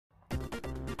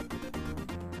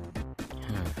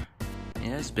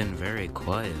Yeah, it's been very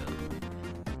quiet.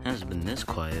 It hasn't been this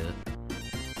quiet.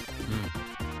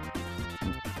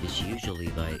 It's usually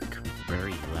like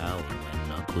very loud when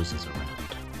Knuckles is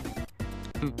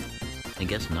around. I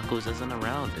guess Knuckles isn't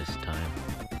around this time.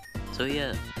 So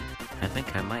yeah, I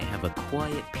think I might have a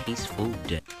quiet, peaceful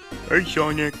day. Hey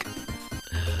Sonic!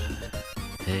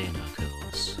 Hey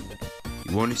Knuckles.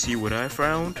 You wanna see what I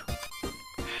found?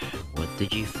 What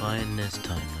did you find this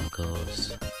time,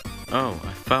 Knuckles? Oh,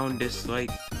 I found this like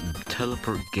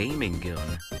teleport gaming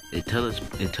gun. It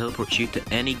teleports you to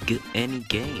any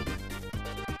game.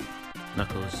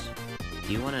 Knuckles,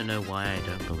 do you want to know why I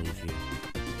don't believe you?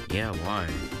 Yeah, why?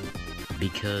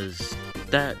 Because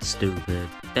that's stupid,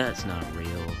 that's not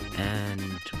real, and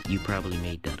you probably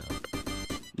made that up.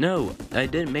 No, I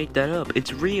didn't make that up.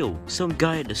 It's real. Some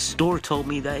guy at the store told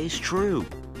me that is true.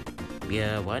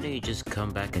 Yeah, why don't you just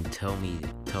come back and tell me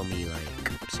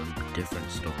like some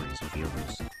different stories of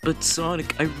yours? But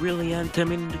Sonic, I really am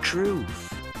telling the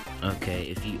truth. Okay,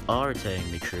 if you are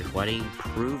telling the truth, why don't you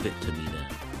prove it to me then?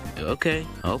 Okay,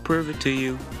 I'll prove it to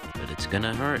you. But it's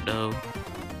gonna hurt though.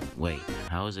 Wait,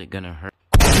 how is it gonna hurt?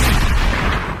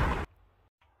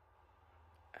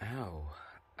 Ow.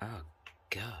 Oh,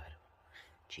 God.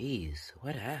 Jeez,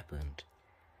 what happened?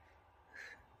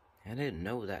 I didn't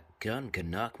know that gun could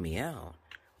knock me out.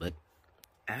 But,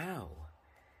 ow.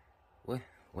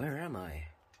 Where am I?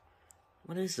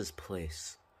 What is this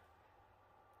place?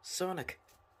 Sonic!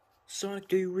 Sonic,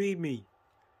 do you read me?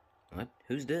 What?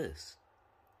 Who's this?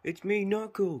 It's me,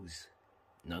 Knuckles.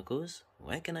 Knuckles?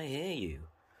 Why can I hear you?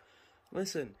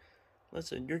 Listen,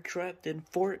 you're trapped in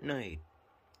Fortnite.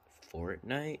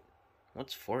 Fortnite?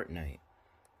 What's Fortnite?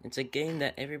 It's a game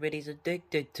that everybody's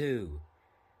addicted to.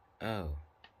 Oh,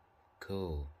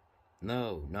 cool.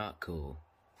 No, not cool.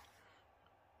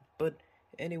 But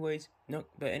anyways,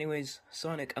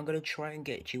 Sonic, I'm gonna try and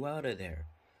get you out of there.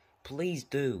 Please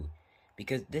do,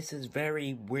 because this is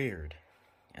very weird.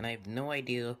 And I have no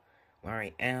idea where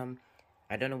I am.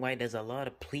 I don't know why there's a lot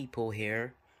of people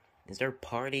here. Is there a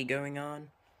party going on?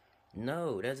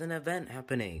 No, there's an event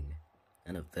happening.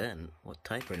 An event? What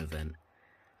type of event?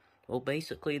 Well,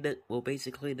 basically,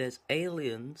 there's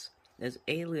aliens. There's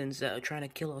aliens that are trying to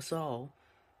kill us all.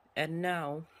 And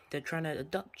now, they're trying to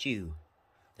abduct you.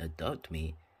 Abduct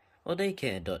me? Well, they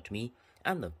can't abduct me.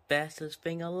 I'm the fastest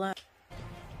thing alive.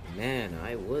 Man,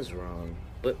 I was wrong.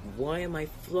 But why am I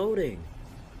floating?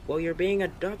 Well, you're being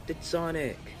abducted,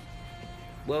 Sonic.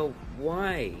 Well,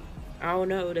 why? I don't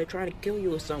know, they're trying to kill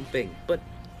you or something. But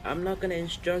I'm not gonna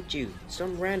instruct you.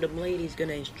 Some random lady's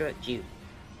gonna instruct you.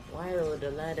 Why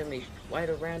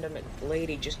the random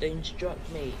lady just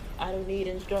instruct me? I don't need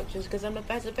instructions because I'm the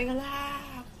fastest thing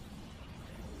alive.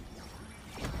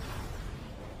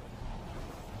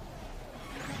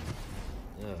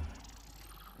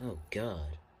 Oh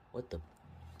God. What the?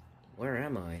 Where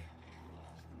am I?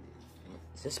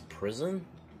 Is this prison?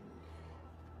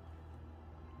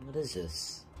 What is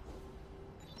this?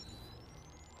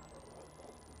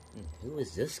 Who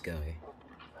is this guy?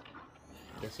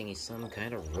 I'm guessing he's some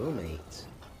kind of roommate.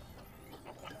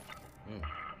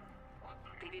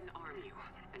 They didn't arm you,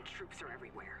 and troops are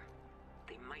everywhere.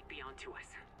 They might be onto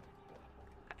us.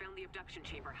 I found the abduction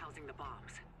chamber housing the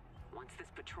bombs. Once this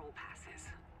patrol passes,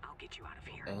 I'll get you out of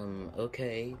here.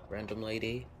 Okay, random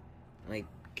lady. I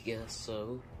guess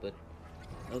so, but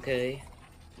okay.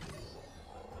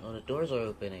 Oh, the doors are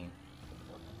opening.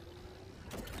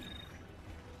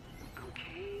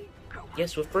 Okay, go.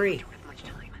 Yes, we're free. Don't have much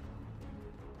time.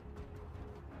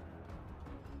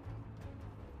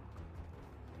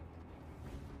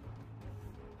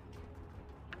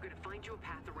 I'm gonna find you a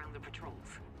path around the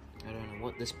patrols. I don't know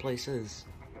what this place is.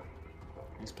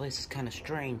 This place is kind of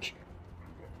strange.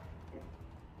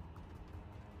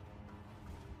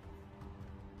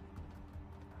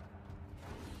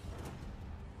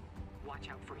 Watch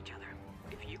out for each other.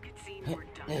 If you get seen, we're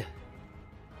done.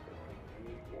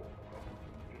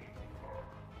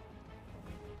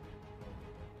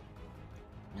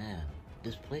 Man,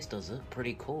 this place does look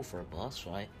pretty cool for a boss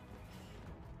fight.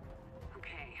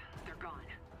 Okay, they're gone.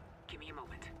 Give me a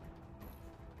moment.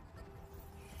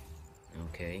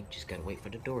 Okay, just gotta wait for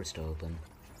the doors to open.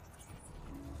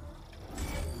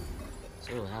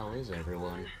 So, how is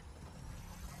everyone?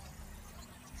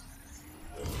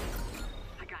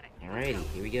 I got it. Alrighty,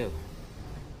 here we go.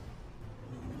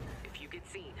 If you get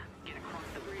seen, get across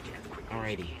the bridge as quickly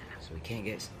as you Alrighty, can. so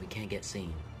we can't get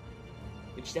seen.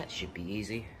 Which that should be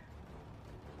easy.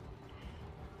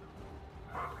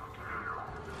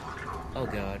 Oh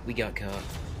God, we got caught.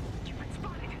 You've been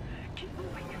spotted. Keep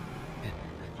moving.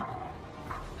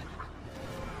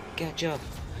 Catch up.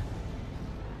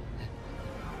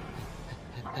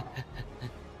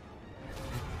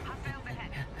 Hostiles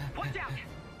ahead. Watch out!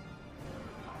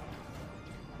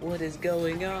 What is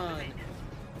going on?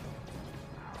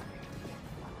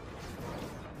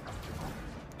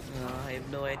 I have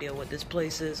no idea what this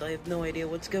place is. I have no idea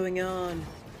what's going on.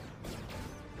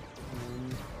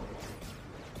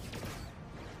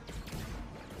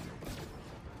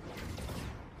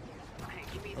 Okay,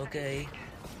 give me a Okay. second.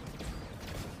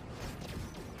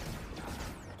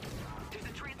 There's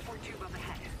a transport tube up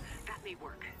ahead. That may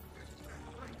work.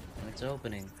 It's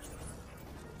opening.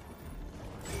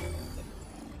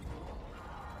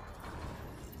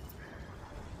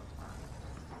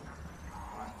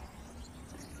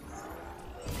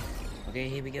 Okay,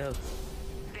 here we go.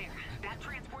 There. That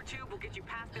transport tube will get you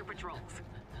past their patrols.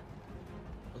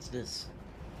 What's this?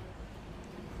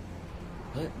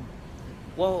 What?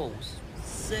 Whoa,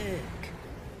 sick.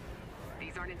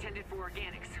 These aren't intended for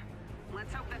organics.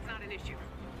 Let's hope that's not an issue.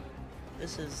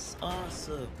 This is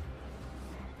awesome.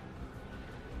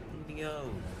 Here we go.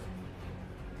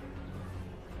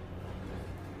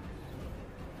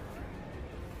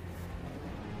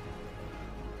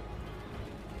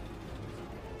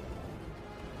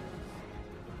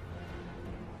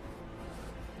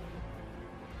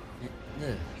 We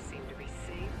seem to be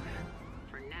safe.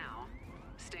 For now,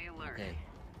 stay alert. Okay.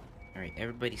 All right,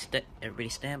 everybody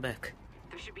stand back.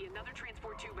 There should be another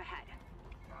transport tube ahead.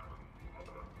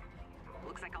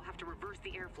 Looks like I'll have to reverse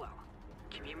the airflow.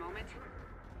 Give me a moment.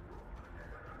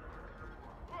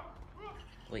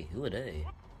 Wait, who are they?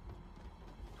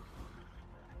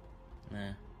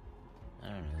 Nah, I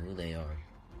don't know who they are,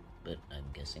 but I'm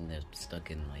guessing they're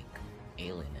stuck in like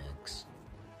alien eggs.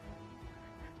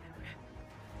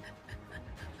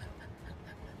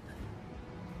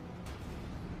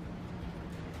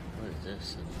 What is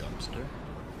this? A dumpster?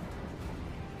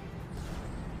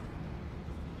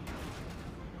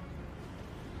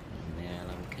 Man,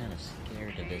 I'm kind of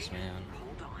scared of this, man.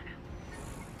 Hold on.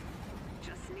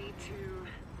 Just need to...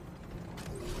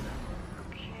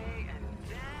 Okay, and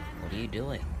then... What are you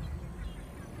doing?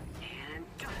 And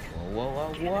done. Whoa, whoa,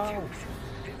 whoa, Get in the whoa! tubes.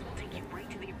 This will take you right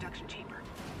to the abduction chamber.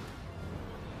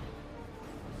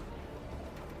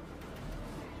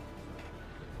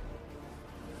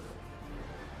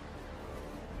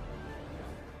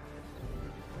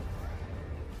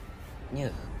 Yeah.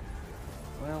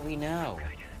 Where are we now?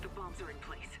 Good. The bombs are in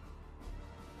place.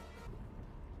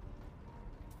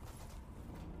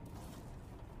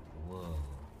 Whoa.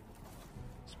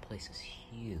 This place is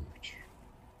huge.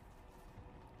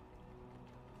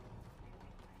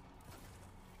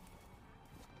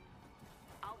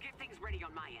 I'll get things ready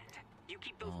on my end. You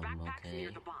keep those backpacks okay.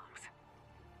 near the bombs.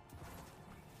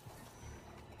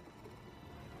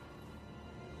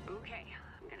 Okay,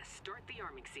 I'm gonna start the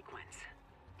arming sequence.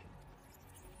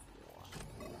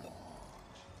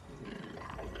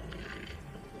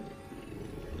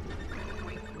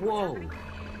 Wait, Whoa!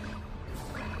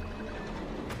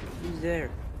 Who's there?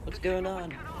 What's going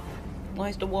on? cut off. Why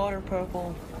is the water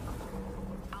purple?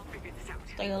 I'll figure this out.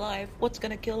 Stay alive. What's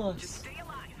gonna kill Just us? stay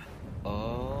alive.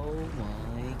 Oh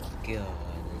my god.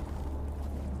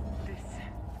 This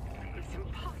is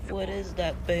impossible. What is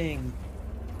that thing?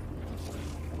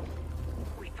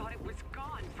 We thought it was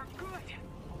gone for good.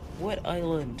 What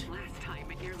island? Last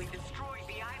time it nearly destroyed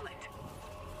the island.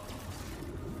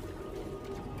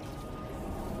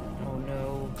 Oh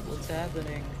no. What's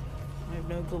happening? I have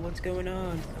no clue what's going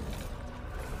on.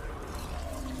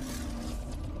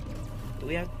 Do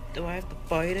I have to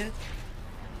fight it?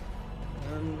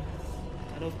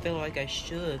 I don't feel like I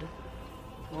should.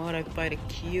 Why would I fight a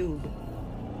cube?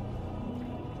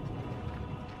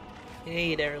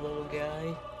 Hey there, little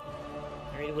guy.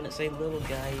 I really wouldn't say little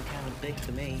guy, you're kind of big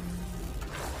for me.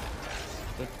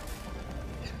 But,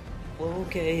 well,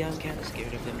 okay, I'm kind of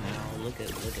scared of him now. Look at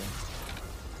him.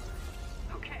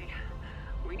 Okay,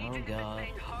 we need Oh, to hit God. this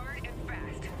thing hard and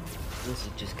fast.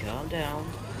 Listen, just calm down,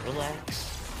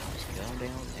 relax. Just calm down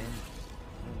and,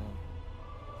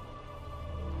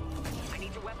 I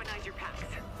need to weaponize your packs.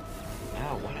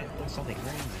 ow, why did I feel something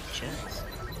right in my chest?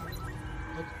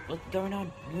 What's going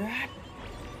on?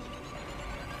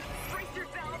 Brace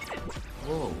yourselves.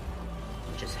 Whoa,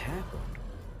 what just happened?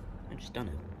 I just done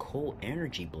a cold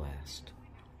energy blast.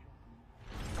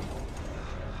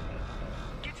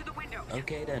 Get to the windows.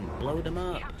 Okay then, blow them We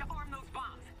up. have to arm those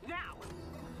bombs now.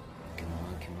 Come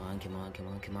on, come on, come on, come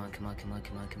on, come on, come on, come on,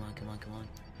 come on, come on, come on, come on.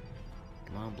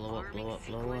 Come on, blow up, blow up,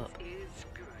 blow Arming up. sequence is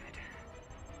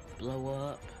good. Blow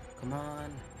up. Come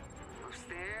on. Almost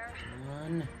there. Come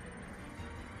on.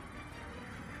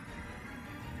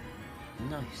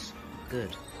 Nice.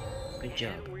 Good. Good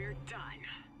job. And we're done.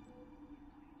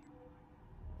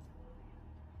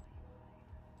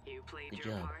 You played Good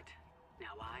your job. part.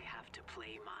 Now I have to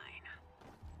play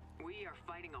mine. We are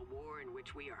fighting a war in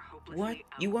which we are hopelessly What?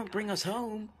 You won't bring outgunned. us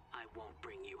home? I won't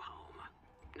bring you home.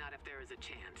 Not if there is a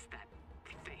chance that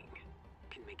thing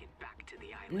can make it back to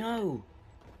the island. No.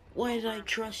 Why did I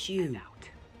trust you? And out.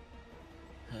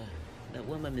 That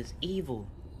woman is evil.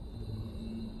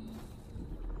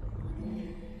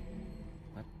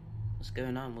 What's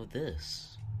going on with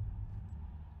this?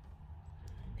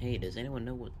 Hey, does anyone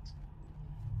know what's...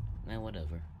 Nah,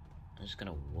 whatever. I'm just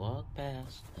gonna walk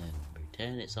past and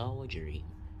pretend it's all a dream.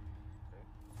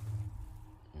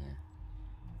 Yeah.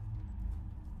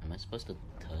 Am I supposed to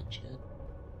touch it?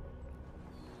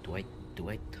 Do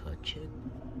I touch it?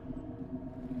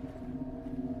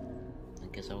 I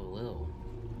guess I will.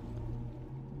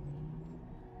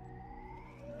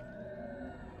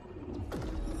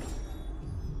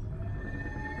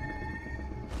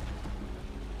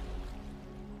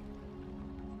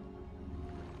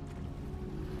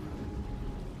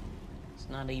 It's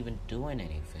not even doing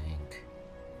anything.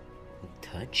 I'm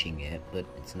touching it, but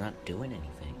it's not doing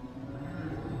anything.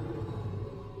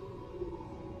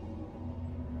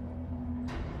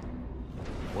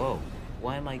 Whoa,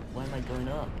 why am I going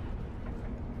up?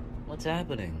 What's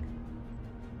happening?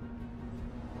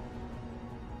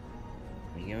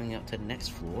 Are you going up to the next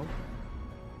floor?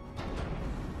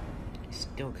 I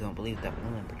still can't believe that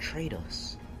woman betrayed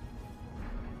us.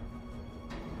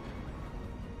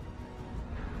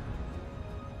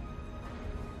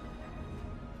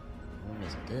 What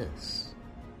is this?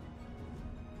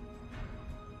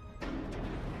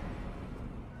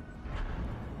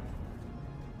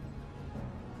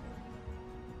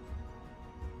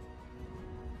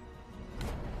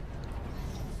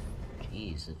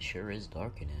 Jeez, it sure is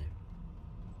dark in here.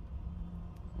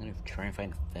 I'm gonna try and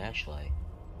find a flashlight.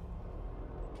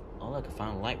 Oh look, I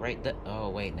found a light right there. Oh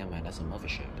wait, never mind, that's a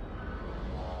mothership.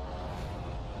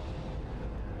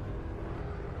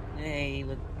 Hey,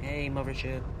 look, hey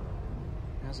mothership.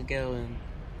 How's it going?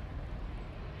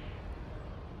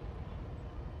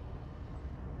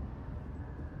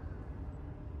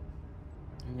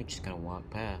 I'm just gonna walk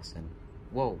past and...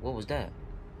 Whoa, what was that?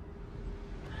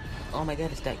 Oh my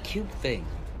god, it's that cube thing.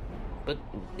 But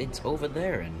it's over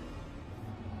there and...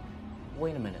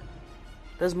 Wait a minute.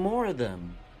 There's more of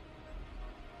them.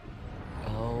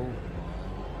 Oh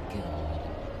my god.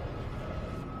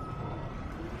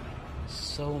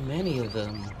 So many of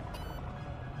them.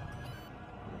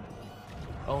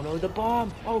 Oh no, the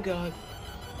bomb! Oh god.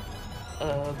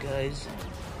 Oh guys.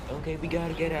 Okay, we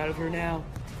gotta get out of here now.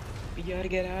 We gotta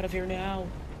get out of here now.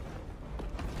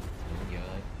 Oh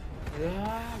god.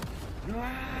 Ah!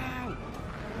 No!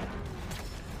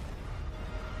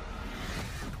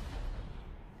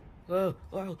 Whoa,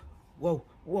 whoa, whoa,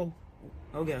 whoa.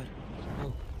 Oh god.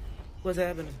 Oh. What's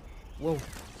happening? Whoa.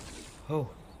 Oh.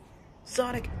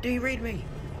 Sonic, do you read me?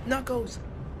 Knuckles!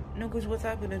 Knuckles, what's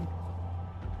happening?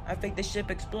 I think the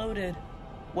ship exploded.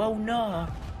 Whoa, nah.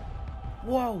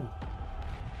 Whoa.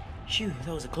 Phew,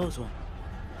 that was a close one.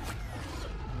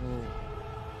 Whoa.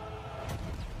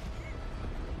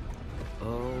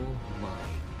 Oh my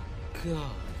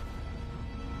god.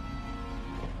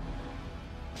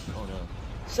 Oh no.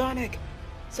 Sonic!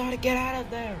 Sonic, get out of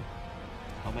there!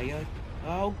 Oh my god.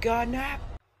 Oh god, no!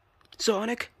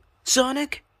 Sonic?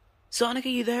 Sonic? Sonic, are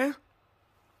you there?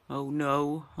 Oh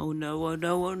no. Oh no, oh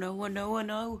no, oh no, oh no, oh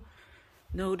no.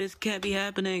 No, this can't be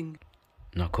happening.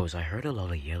 Knuckles, I heard a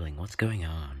lot of yelling. What's going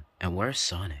on? And where's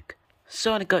Sonic?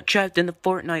 Sonic got trapped in the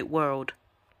Fortnite world.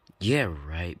 Yeah,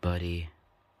 right, buddy.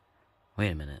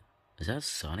 Wait a minute. Is that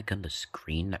Sonic on the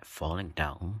screen that's falling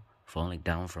down? Falling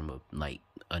down from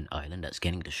an island that's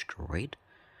getting destroyed?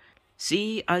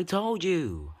 See, I told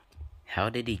you. How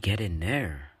did he get in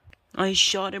there? I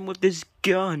shot him with this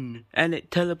gun, and it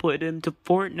teleported him to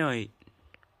Fortnite.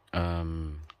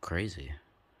 Crazy.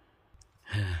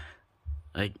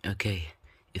 Okay.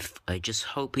 If I just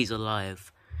hope he's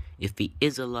alive. If he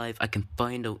is alive, I can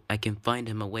find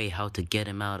him a way how to get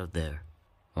him out of there.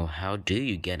 Well, how do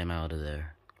you get him out of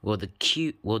there? Well, the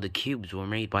cubes were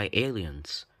made by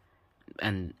aliens,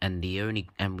 and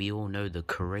we all know the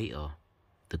creator.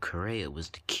 The creator was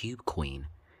the Cube Queen,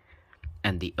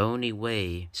 and the only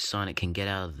way Sonic can get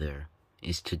out of there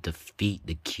is to defeat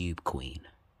the Cube Queen.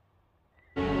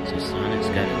 So Sonic's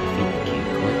got to defeat the Cube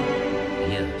Queen?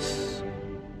 Yes.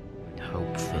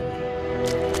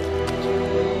 Hopefully.